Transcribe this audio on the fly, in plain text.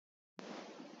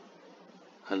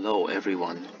Hello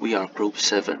everyone, we are group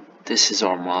 7. This is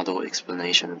our model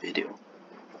explanation video.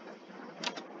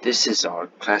 This is our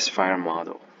classifier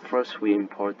model. First we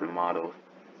import the model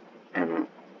and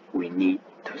we need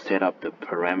to set up the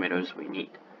parameters we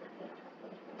need.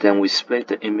 Then we split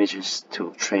the images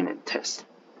to train and test,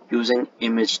 using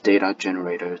image data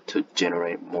generator to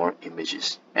generate more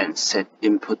images and set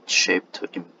input shape to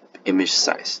image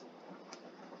size.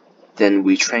 Then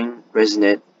we train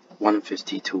ResNet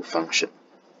 152 function,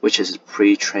 which is a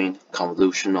pre-trained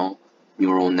convolutional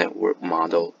neural network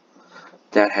model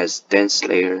that has dense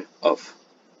layer of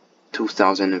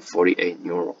 2048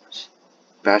 neurons,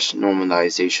 batch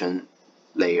normalization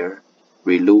layer,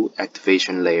 ReLU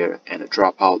activation layer, and a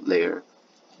dropout layer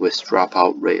with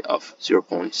dropout rate of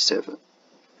 0.7.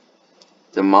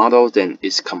 The model then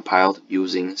is compiled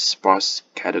using sparse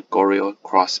categorical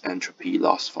cross-entropy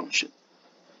loss function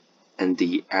and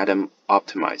the Atom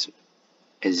optimizer,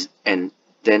 and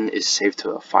then is saved to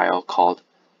a file called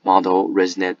model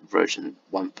ResNet version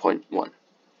 1.1.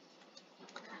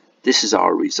 This is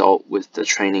our result with the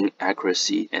training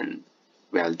accuracy and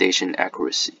validation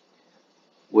accuracy,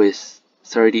 with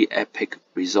 30 epic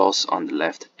results on the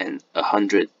left and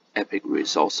 100 epic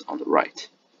results on the right.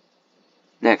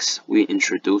 Next, we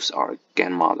introduce our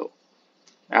GAN model.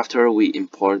 After we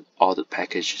import all the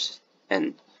packages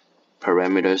and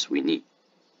parameters we need,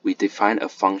 we define a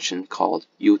function called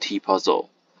UTPuzzle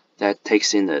that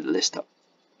takes in a list of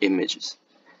images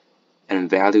and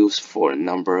values for a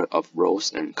number of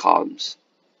rows and columns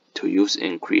to use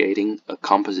in creating a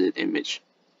composite image.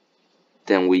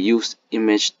 Then we use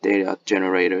image data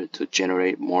generator to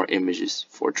generate more images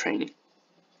for training.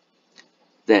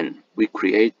 Then we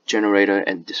create generator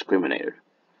and discriminator.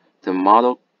 The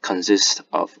model consists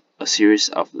of a series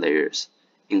of layers,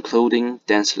 including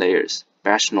dense layers,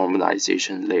 batch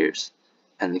normalization layers,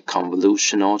 and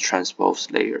convolutional transpose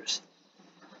layers.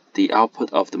 The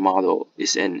output of the model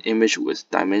is an image with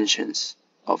dimensions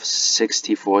of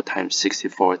 64 ×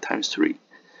 64 × 3,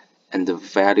 and the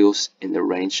values in the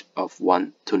range of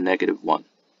 1 to -1.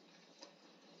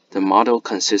 The model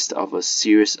consists of a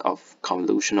series of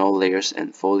convolutional layers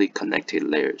and fully connected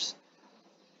layers,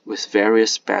 with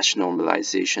various batch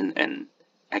normalization and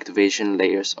activation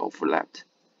layers overlapped.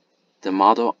 The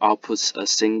model outputs a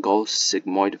single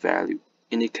sigmoid value,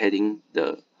 indicating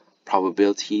the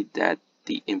probability that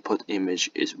the input image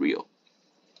is real.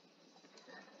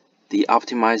 The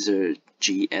optimizer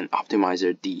G and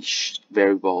optimizer D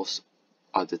variables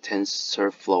are the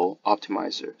TensorFlow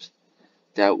optimizers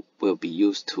that will be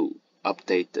used to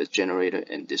update the generator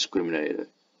and discriminator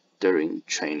during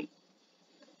training.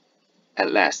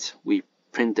 At last, we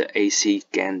print the AC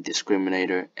GAN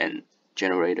discriminator and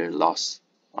generator loss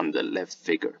on the left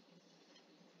figure.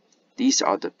 These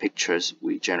are the pictures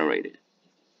we generated.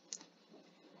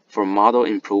 For model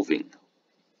improving,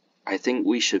 I think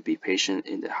we should be patient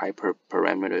in the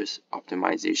hyperparameters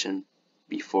optimization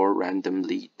before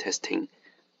randomly testing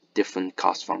different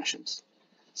cost functions.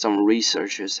 Some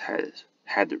researchers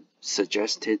had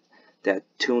suggested that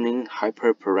tuning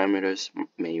hyperparameters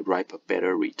may reap a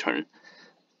better return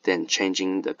than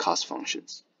changing the cost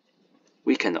functions.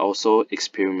 We can also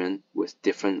experiment with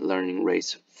different learning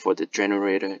rates for the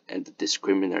generator and the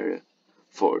discriminator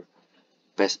for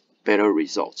better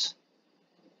results.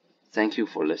 Thank you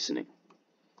for listening.